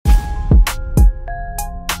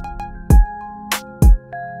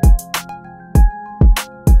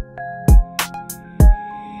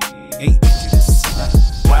can't do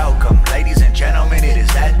this. Welcome, ladies and gentlemen, it is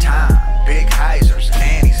that time. Big hyzers,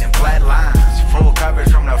 annies, and flat lines. Full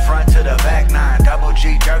coverage from the front to the back nine. Double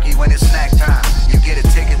G jerky when it's snack time. You get a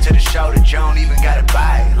ticket to the show that you don't even gotta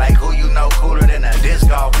buy. Like who you know cooler than a disc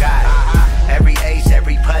golf guy. Every ace,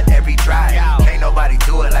 every putt, every drive. Can't nobody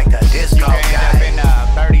do it like the disc golf guy. End up in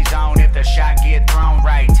a birdie zone if the shot get thrown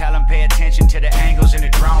right. Tell them pay attention to the angles in the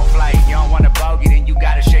drone flight. You don't want a bogey, then you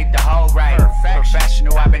gotta shape the hole right.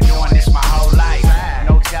 Professional, I've been doing this my whole life.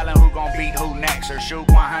 No telling who gon' beat who next, or shoot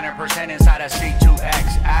 100% inside a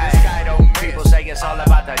C2X. People say it's all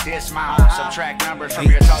about the dismount. Subtract numbers from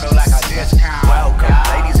your total like a discount. Welcome,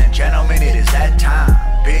 ladies and gentlemen, it is that time.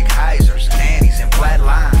 Big hyzers, annies, and flat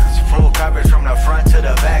lines. Full coverage from the front to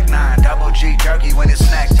the back nine. Double G jerky when it's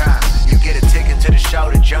snack time. You get a ticket to the show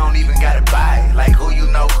that you don't even gotta buy. Like who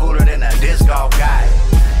you know cooler than a disc golf guy.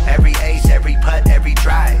 Every ace, every putt, every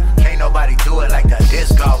drive. Can't nobody do it like the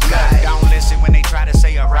disc golf guy. Don't listen when they try to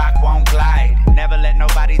say a rock won't glide. Never let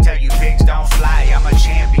nobody tell you pigs don't fly. I'm a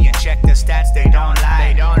champion, check the stats, they don't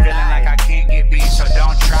lie. Feeling like I can't get beat, so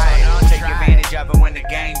don't try it. Take advantage of it when the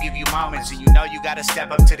game give you moments, and you know you gotta step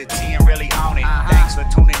up to the T and really own it. Thanks for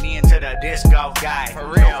tuning in to the disc golf guy.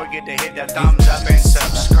 Don't forget to hit the thumbs up and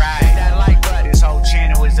subscribe.